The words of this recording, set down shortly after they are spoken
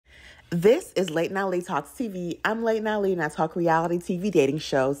This is Late Night Lee Talks TV. I'm Late Night Lee and I talk reality TV dating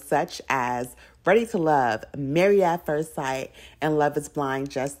shows such as Ready to Love, Married at First Sight, and Love is Blind,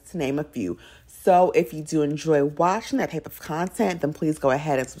 just to name a few. So if you do enjoy watching that type of content, then please go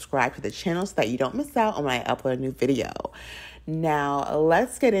ahead and subscribe to the channel so that you don't miss out on when I upload a new video. Now,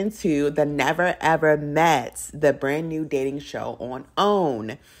 let's get into the Never Ever Met, the brand new dating show on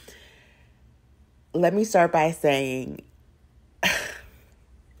OWN. Let me start by saying,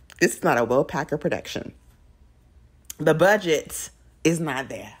 this is not a Will Packer production. The budget is not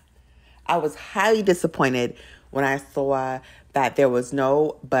there. I was highly disappointed when I saw that there was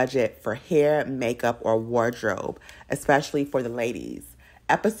no budget for hair, makeup, or wardrobe, especially for the ladies.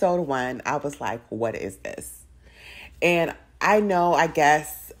 Episode 1, I was like, what is this? And I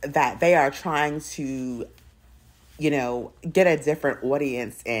guess that they are trying to, get a different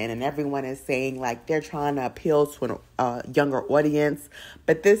audience in, and everyone is saying like they're trying to appeal to a younger audience,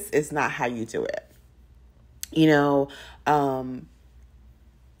 but this is not how you do it.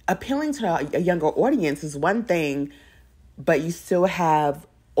 Appealing to a younger audience is one thing, but you still have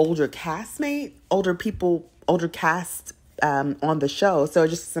older cast on the show, so it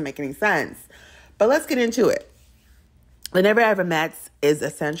just doesn't make any sense. But let's get into it. The Never Ever Met is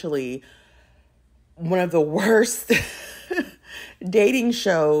essentially one of the worst dating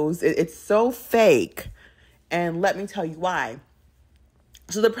shows. It's so fake. And let me tell you why.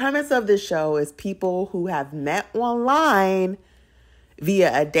 So the premise of this show is people who have met online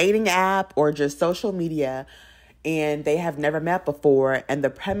via a dating app or just social media, and they have never met before. And the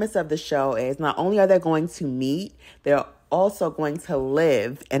premise of the show is not only are they going to meet, they're also going to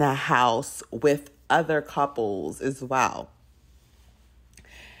live in a house with other couples as well.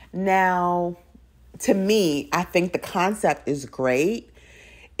 Now, to me, I think the concept is great.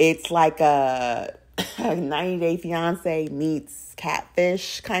 It's like a 90 Day Fiance meets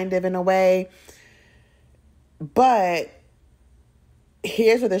Catfish, kind of, in a way. But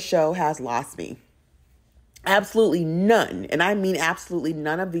here's where the show has lost me. Absolutely none, and I mean absolutely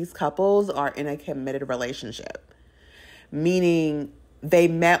none of these couples are in a committed relationship. Meaning they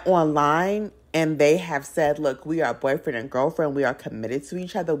met online and they have said, look, we are boyfriend and girlfriend. We are committed to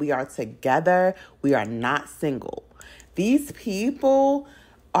each other. We are together. We are not single. These people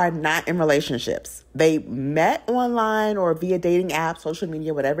are not in relationships. They met online or via dating apps, social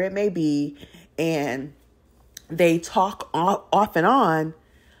media, whatever it may be, and they talk off and on,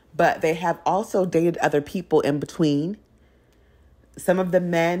 but they have also dated other people in between. Some of the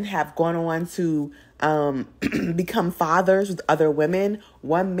men have gone on to become fathers with other women.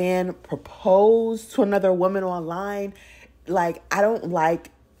 One man proposed to another woman online. Like, I don't like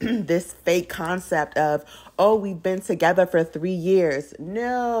this fake concept of, oh, we've been together for 3 years.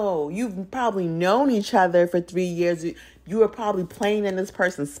 No, you've probably known each other for 3 years. You were probably playing in this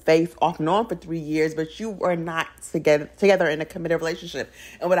person's face off and on for 3 years, but you were not together in a committed relationship.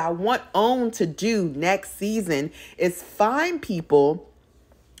 And what I want OWN to do next season is find people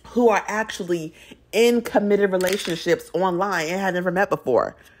who are actually in committed relationships online and have never met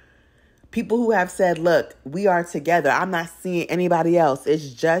before. People who have said, look, we are together. I'm not seeing anybody else.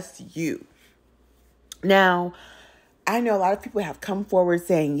 It's just you. Now, I know a lot of people have come forward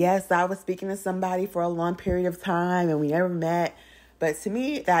saying, yes, I was speaking to somebody for a long period of time and we never met. But to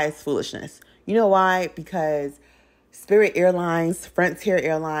me, that is foolishness. You know why? Because Spirit Airlines, Frontier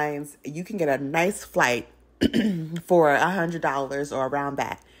Airlines, you can get a nice flight for $100 or around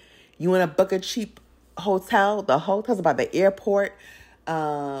that. You want to book a cheap hotel? The hotel's about the airport.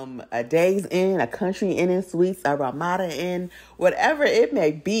 A Days Inn, a Country Inn and Suites, a Ramada Inn, whatever it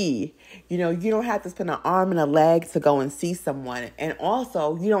may be. You don't have to spend an arm and a leg to go and see someone. And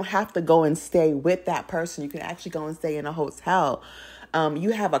also, you don't have to go and stay with that person. You can actually go and stay in a hotel.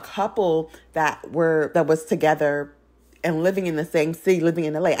 You have a couple that was together and living in the same city, living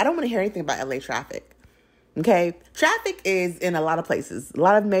in LA. I don't want to hear anything about LA traffic. Okay, traffic is in a lot of places. A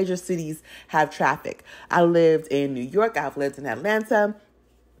lot of major cities have traffic. I lived in New York. I've lived in Atlanta,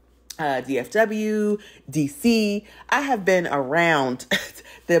 DFW, DC. I have been around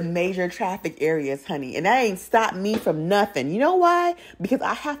the major traffic areas, honey. And that ain't stopped me from nothing. You know why? Because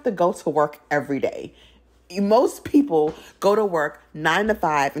I have to go to work every day. Most people go to work 9 to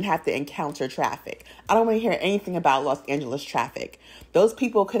 5 and have to encounter traffic. I don't want to hear anything about Los Angeles traffic. Those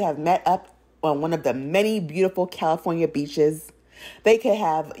people could have met up on one of the many beautiful California beaches. They could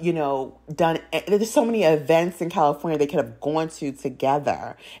have, done, there's so many events in California they could have gone to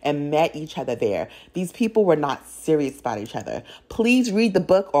together and met each other there. These people were not serious about each other. Please read the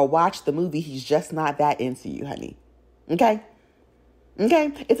book or watch the movie. He's just not that into you, honey. Okay?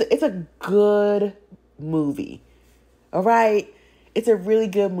 It's a good movie. All right? It's a really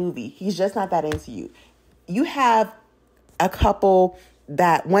good movie. He's just not that into you. You have a couple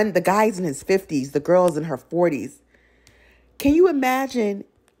that when the guy's in his 50s, the girl's in her 40s. Can you imagine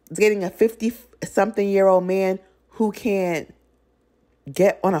getting a 50-something-year-old man who can't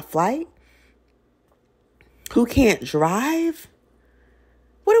get on a flight? Who can't drive?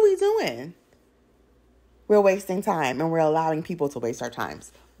 What are we doing? We're wasting time, and we're allowing people to waste our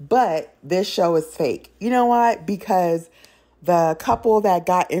times. But this show is fake. You know what? Because the couple that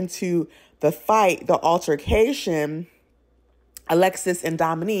got into the fight, the altercation, Alexis and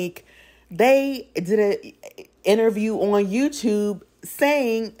Dominique, they did an interview on YouTube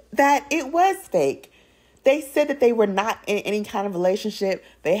saying that it was fake. They said that they were not in any kind of relationship.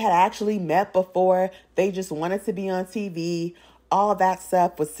 They had actually met before. They just wanted to be on TV. All that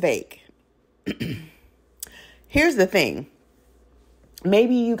stuff was fake. Here's the thing.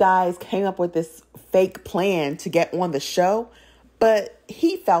 Maybe you guys came up with this fake plan to get on the show, but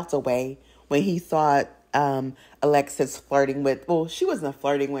he felt a way when he saw Alexis flirting with, well, she wasn't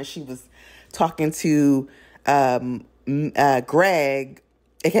flirting when she was talking to Greg,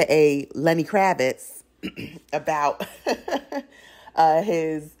 aka Lenny Kravitz, about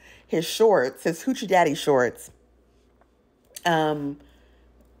his shorts, his Hoochie Daddy shorts.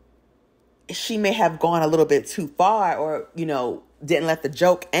 She may have gone a little bit too far, or, didn't let the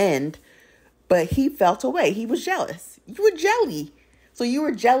joke end, but he felt away. He was jealous. You were jelly. So you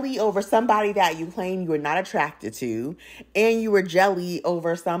were jelly over somebody that you claim you were not attracted to, and you were jelly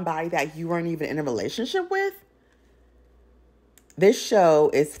over somebody that you weren't even in a relationship with. This show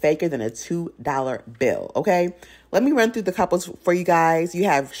is faker than a $2 bill, okay? Let me run through the couples for you guys. You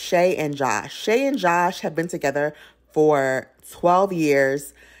have Shay and Josh. Shay and Josh have been together for 12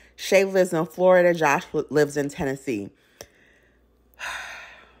 years. Shay lives in Florida. Josh lives in Tennessee.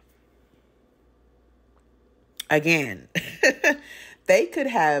 Again, they could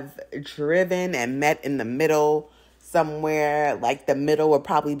have driven and met in the middle somewhere. Like the middle would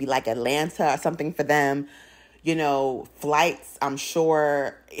probably be like Atlanta or something for them. Flights, I'm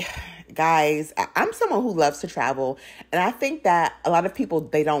sure. Guys, I'm someone who loves to travel. And I think that a lot of people,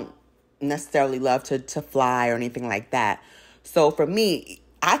 they don't necessarily love to fly or anything like that. So for me,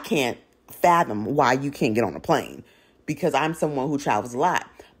 I can't fathom why you can't get on a plane, because I'm someone who travels a lot.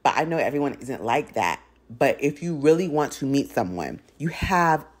 But I know everyone isn't like that. But if you really want to meet someone, you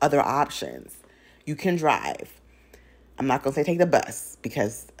have other options. You can drive. I'm not going to say take the bus,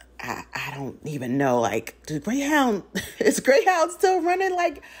 because I don't even know, like, is Greyhound still running?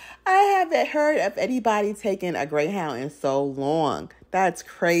 Like, I haven't heard of anybody taking a Greyhound in so long. That's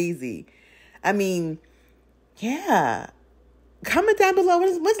crazy. I mean, yeah. Comment down below.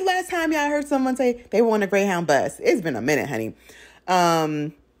 When's the last time y'all heard someone say they were on a Greyhound bus? It's been a minute, honey.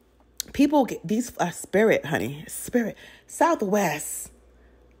 People get these Spirit, honey. Spirit. Southwest.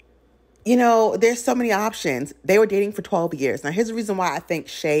 There's so many options. They were dating for 12 years. Now, here's the reason why I think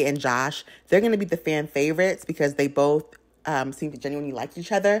Shay and Josh, they're going to be the fan favorites, because they both seem to genuinely like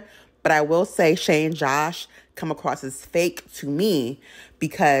each other. But I will say Shay and Josh come across as fake to me,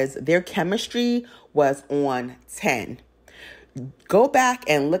 because their chemistry was on 10. Go back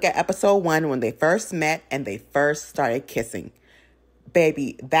and look at episode 1 when they first met and they first started kissing.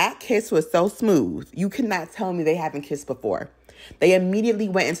 Baby, that kiss was so smooth. You cannot tell me they haven't kissed before. They immediately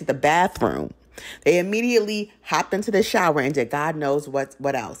went into the bathroom. They immediately hopped into the shower and did God knows what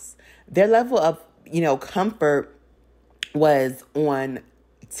else. Their level of, comfort was on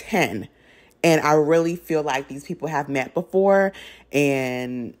 10. And I really feel like these people have met before,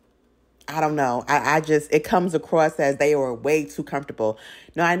 and I don't know. It comes across as they were way too comfortable.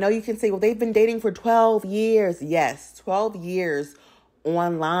 Now, I know you can say, well, they've been dating for 12 years. Yes, 12 years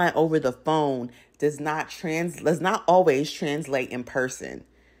online over the phone does not always translate in person.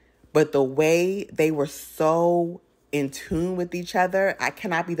 But the way they were so in tune with each other, I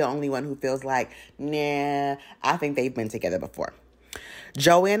cannot be the only one who feels like, nah, I think they've been together before.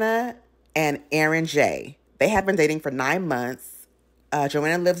 Joanna and Aaron J. They have been dating for 9 months.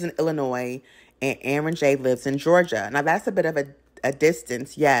 Joanna lives in Illinois and Aaron J. lives in Georgia. Now, that's a bit of a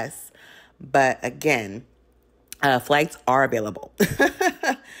distance, yes. But again, flights are available.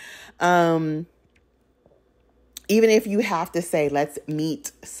 Even if you have to say, let's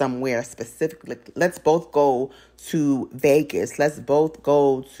meet somewhere specifically, let's both go to Vegas, let's both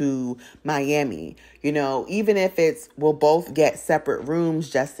go to Miami, even if we'll both get separate rooms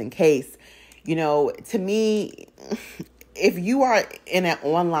just in case, to me, if you are in an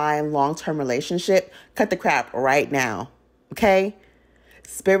online long-term relationship, cut the crap right now. Okay.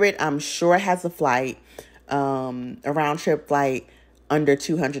 Spirit, I'm sure, has a flight, a round trip flight under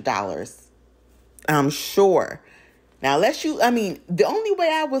 $200. I'm sure. Now, the only way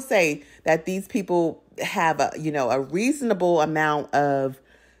I will say that these people have a reasonable amount of,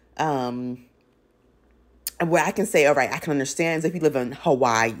 where I can say, all right, I can understand is if you live in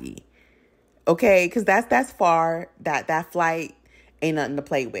Hawaii, okay? Because that's far, that flight ain't nothing to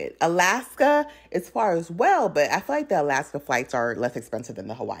play with. Alaska is far as well, but I feel like the Alaska flights are less expensive than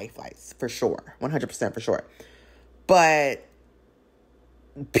the Hawaii flights, for sure, 100% for sure. But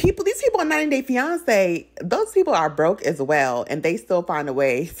these people on 90 Day Fiance, those people are broke as well, and they still find a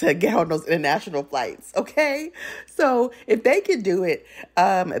way to get on those international flights, okay? So if they can do it,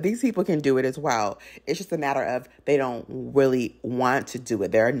 these people can do it as well. It's just a matter of they don't really want to do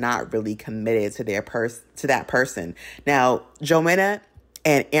it. They're not really committed to that person. Now, Joanna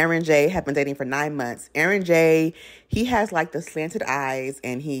and Aaron J have been dating for 9 months. Aaron J, he has like the slanted eyes,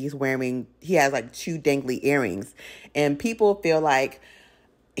 and he has like 2 dangly earrings, and people feel like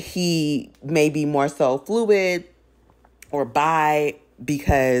he may be more so fluid or bi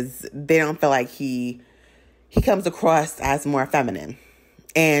because they don't feel like he comes across as more feminine.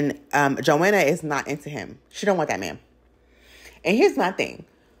 And Joanna is not into him. She don't want that man. And here's my thing.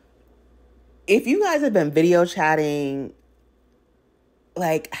 If you guys have been video chatting,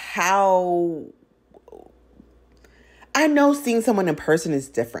 like how... I know seeing someone in person is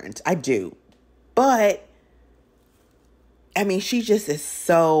different. I do. But I mean, she just is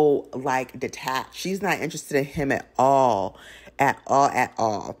so, like, detached. She's not interested in him at all. At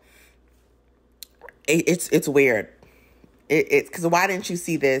all. It's weird. It's because why didn't you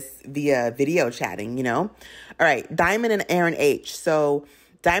see this via video chatting, you know? All right, Diamond and Aaron H. So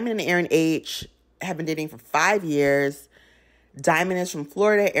Diamond and Aaron H have been dating for 5 years. Diamond is from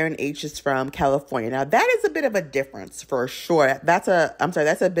Florida. Aaron H is from California. Now, that is a bit of a difference for sure. That's a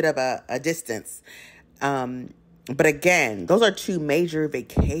bit of a distance. But again, those are 2 major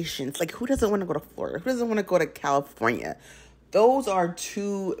vacations. Like, who doesn't want to go to Florida? Who doesn't want to go to California? Those are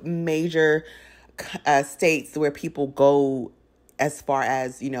 2 major states where people go as far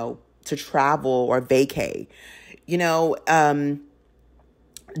as, to travel or vacay. Aaron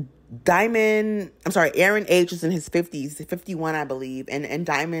H is in his 50s, 51, I believe, and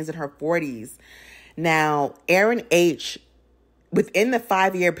Diamond's in her 40s. Now, Aaron H, within the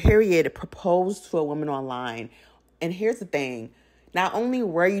 5-year period, proposed to a woman online. And here's the thing. Not only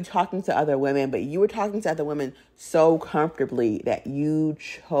were you talking to other women, but you were talking to other women so comfortably that you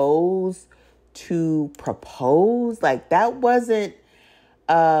chose to propose. Like, that wasn't,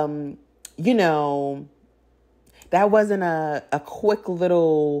 that wasn't a quick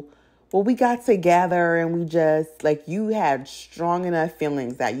little, well, we got together and we just, like, you had strong enough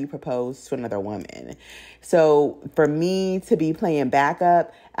feelings that you proposed to another woman. So for me to be playing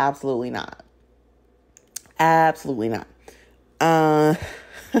backup, absolutely not. Absolutely not.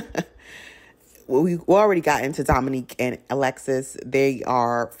 We already got into Dominique and Alexis. They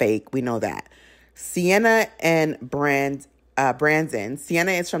are fake. We know that. Sienna and Brandon.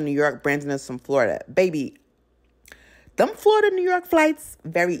 Sienna is from New York. Brandon is from Florida. Baby, them Florida-New York flights,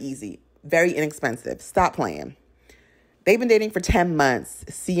 very easy. Very inexpensive. Stop playing. They've been dating for 10 months.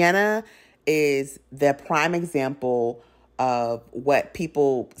 Sienna is the prime example of what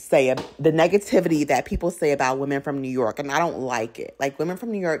people say, the negativity that people say about women from New York. And I don't like it. Like, women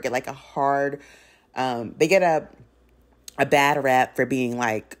from New York get like a hard, they get a bad rap for being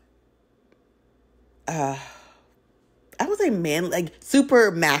like, I would say like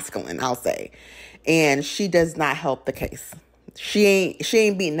super masculine, I'll say. And she does not help the case. She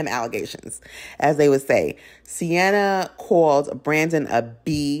ain't beating them allegations, as they would say. Sienna called Brandon a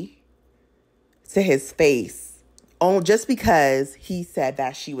B to his face just because he said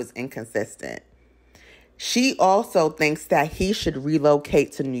that she was inconsistent. She also thinks that he should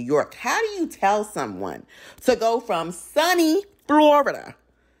relocate to New York. How do you tell someone to go from sunny Florida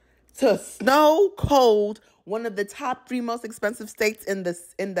to snow cold, one of the top 3 most expensive states in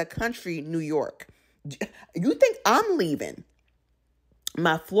the country, New York? You think I'm leaving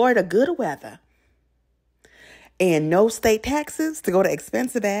my Florida good weather and no state taxes to go to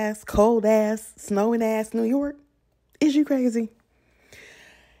expensive ass, cold ass, snowing ass New York? Is you crazy?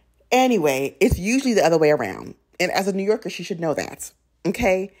 Anyway, it's usually the other way around. And as a New Yorker, she should know that.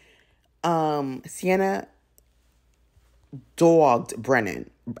 Okay? Sienna dogged Brandon,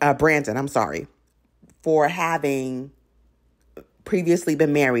 for having previously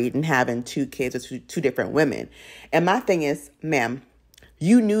been married and having 2 kids with two different women. And my thing is, ma'am,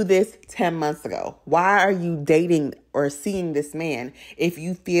 you knew this 10 months ago. Why are you dating or seeing this man if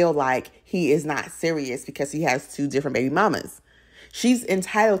you feel like he is not serious because he has 2 different baby mamas? She's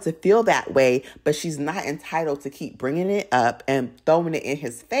entitled to feel that way, but she's not entitled to keep bringing it up and throwing it in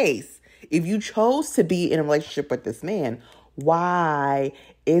his face If you chose to be in a relationship with this man, why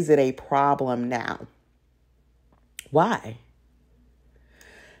is it a problem now? Why?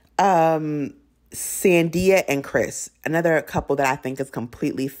 Sandia and Chris, another couple that I think is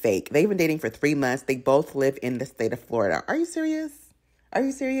completely fake. They've been dating for 3 months. They both live in the state of Florida. Are you serious? Are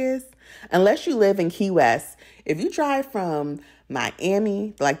you serious? Unless you live in Key West, if you drive from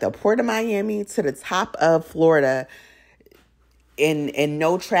Miami, like the port of Miami, to the top of Florida in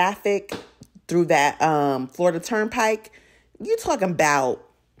no traffic through that Florida Turnpike, you're talking about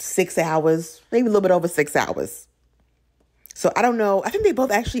 6 hours, maybe a little bit over 6 hours. So I don't know. I think they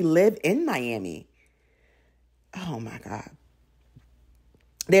both actually live in Miami. Oh my God.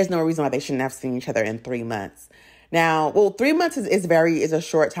 There's no reason why they shouldn't have seen each other in 3 months. Now, well, 3 months is a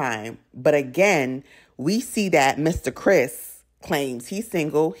short time. But again, we see that Mr. Chris claims he's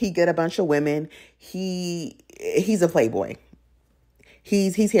single. He get a bunch of women. He's a playboy.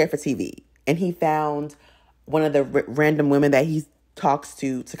 He's here for TV. And he found one of the random women that he talks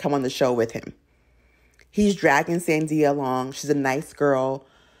to come on the show with him. He's dragging Sandia along. She's a nice girl,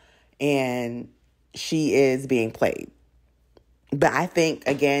 and she is being played. But I think,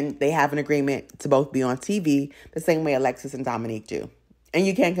 again, they have an agreement to both be on TV the same way Alexis and Dominique do. And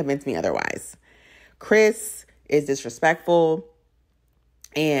you can't convince me otherwise. Chris is disrespectful,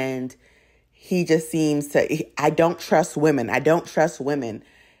 and he just seems to... I don't trust women. I don't trust women.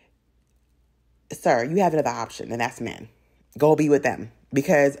 Sir, you have another option, and that's men. Go be with them.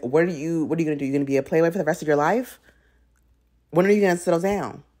 Because what are you going to do? You're going to be a playboy for the rest of your life? When are you going to settle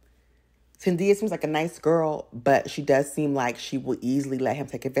down? Sandia seems like a nice girl, but she does seem like she will easily let him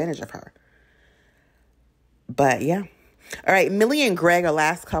take advantage of her. But yeah. All right, Millie and Greg are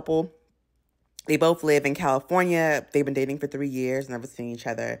last couple. They both live in California. They've been dating for 3 years, never seen each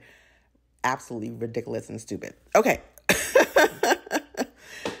other. Absolutely ridiculous and stupid. Okay.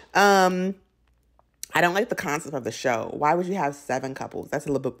 I don't like the concept of the show. Why would you have 7 couples? That's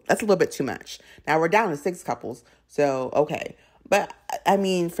a little bit too much. Now we're down to 6 couples. So, okay. But I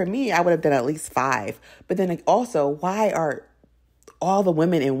mean, for me, I would have done at least 5. But then also, why are all the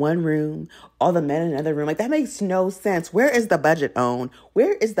women in one room, all the men in another room? Like, that makes no sense. Where is the budget, OWN?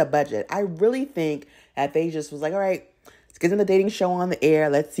 Where is the budget? I really think that they just was like, all right, let's get the dating show on the air.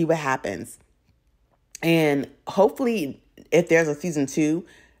 Let's see what happens. And hopefully, if there's a season 2,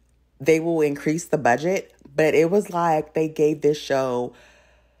 they will increase the budget. But it was like they gave this show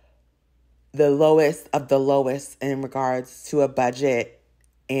the lowest of the lowest in regards to a budget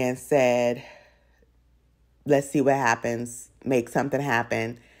and said, let's see what happens, make something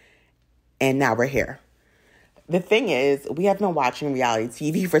happen. And now we're here. The thing is, we have been watching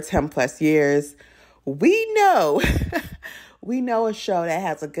reality TV for 10 plus years. We know, we know a show that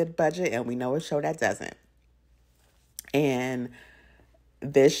has a good budget and we know a show that doesn't. And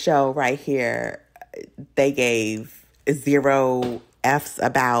this show right here, they gave 0 F's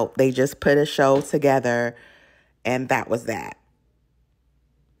about. They just put a show together and that was that.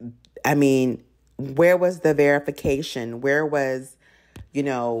 I mean, where was the verification? Where was,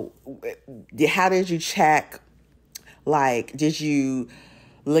 how did you check? Like, did you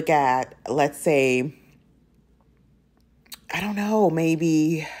look at, let's say, I don't know,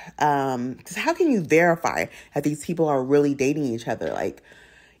 maybe, 'cause how can you verify that these people are really dating each other? Like,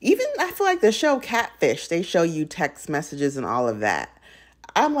 even, I feel like the show Catfish, they show you text messages and all of that.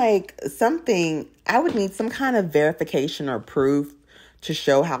 I'm like, I would need some kind of verification or proof to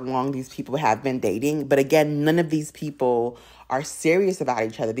show how long these people have been dating. But again, none of these people are serious about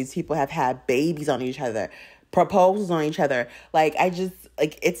each other. These people have had babies on each other, proposals on each other. Like,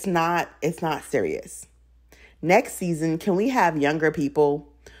 it's not serious. Next season, can we have younger people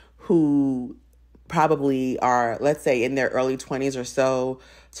who probably are, let's say, in their early 20s or so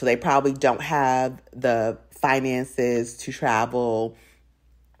they probably don't have the finances to travel,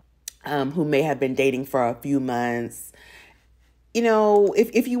 who may have been dating for a few months.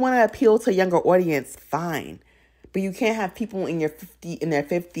 If you want to appeal to a younger audience, fine. But you can't have people in their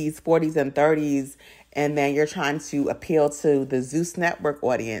 50s, 40s, and 30s, and then you're trying to appeal to the Zeus Network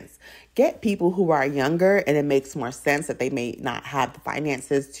audience. Get people who are younger, and it makes more sense that they may not have the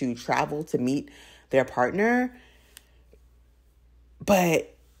finances to travel to meet their partner.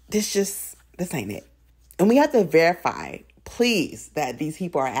 But this ain't it. And we have to verify, please, that these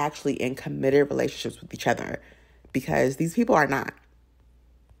people are actually in committed relationships with each other. Because these people are not.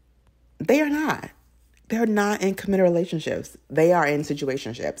 They are not. They're not in committed relationships. They are in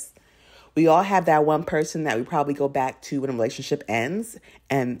situationships. We all have that one person that we probably go back to when a relationship ends.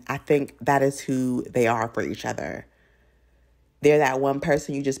 And I think that is who they are for each other. They're that one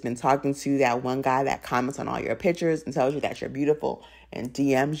person you just been talking to, that one guy that comments on all your pictures and tells you that you're beautiful and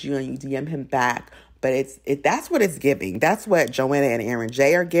DMs you and you DM him back. But that's what it's giving. That's what Joanna and Aaron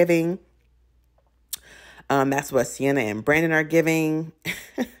J are giving. That's what Sienna and Brandon are giving.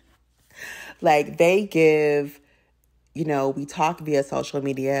 Like, they give, we talk via social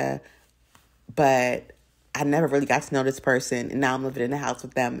media, but I never really got to know this person, and now I'm living in the house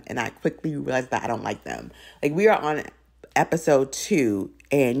with them, and I quickly realized that I don't like them. Like, we are on episode 2,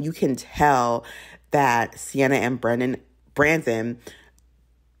 and you can tell that Sienna and Brandon,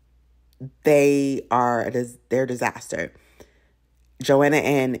 they're a disaster. Joanna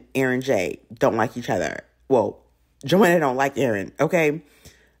and Aaron J don't like each other. Well, Joanna don't like Aaron, okay?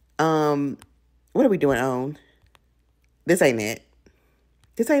 What are we doing, Own? This ain't it.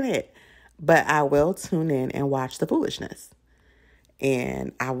 But I will tune in and watch the foolishness.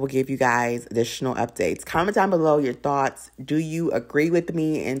 And I will give you guys additional updates. Comment down below your thoughts. Do you agree with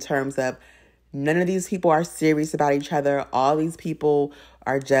me in terms of none of these people are serious about each other? All these people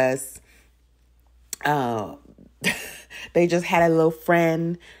are just, they just had a little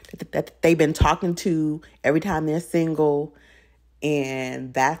friend that they've been talking to every time they're single.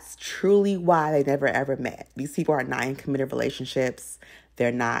 And that's truly why they never ever met. These people are not in committed relationships.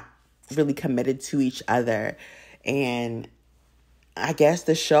 They're not really committed to each other. And I guess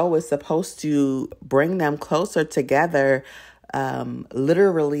the show is supposed to bring them closer together,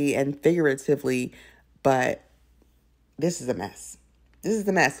 literally and figuratively. But this is a mess.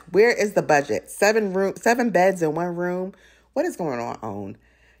 Where is the budget? 7 beds in one room. What is going on?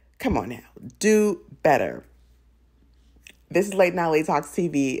 Come on now. Do better. This is Late Night Late Talks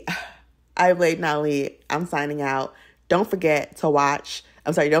TV. I'm Late Night Late. I'm signing out. Don't forget to like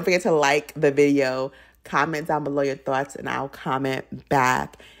the video. Comment down below your thoughts and I'll comment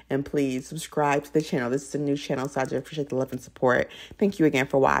back. And please subscribe to the channel. This is a new channel, so I do appreciate the love and support. Thank you again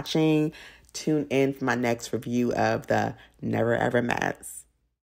for watching. Tune in for my next review of the Never Ever Mets.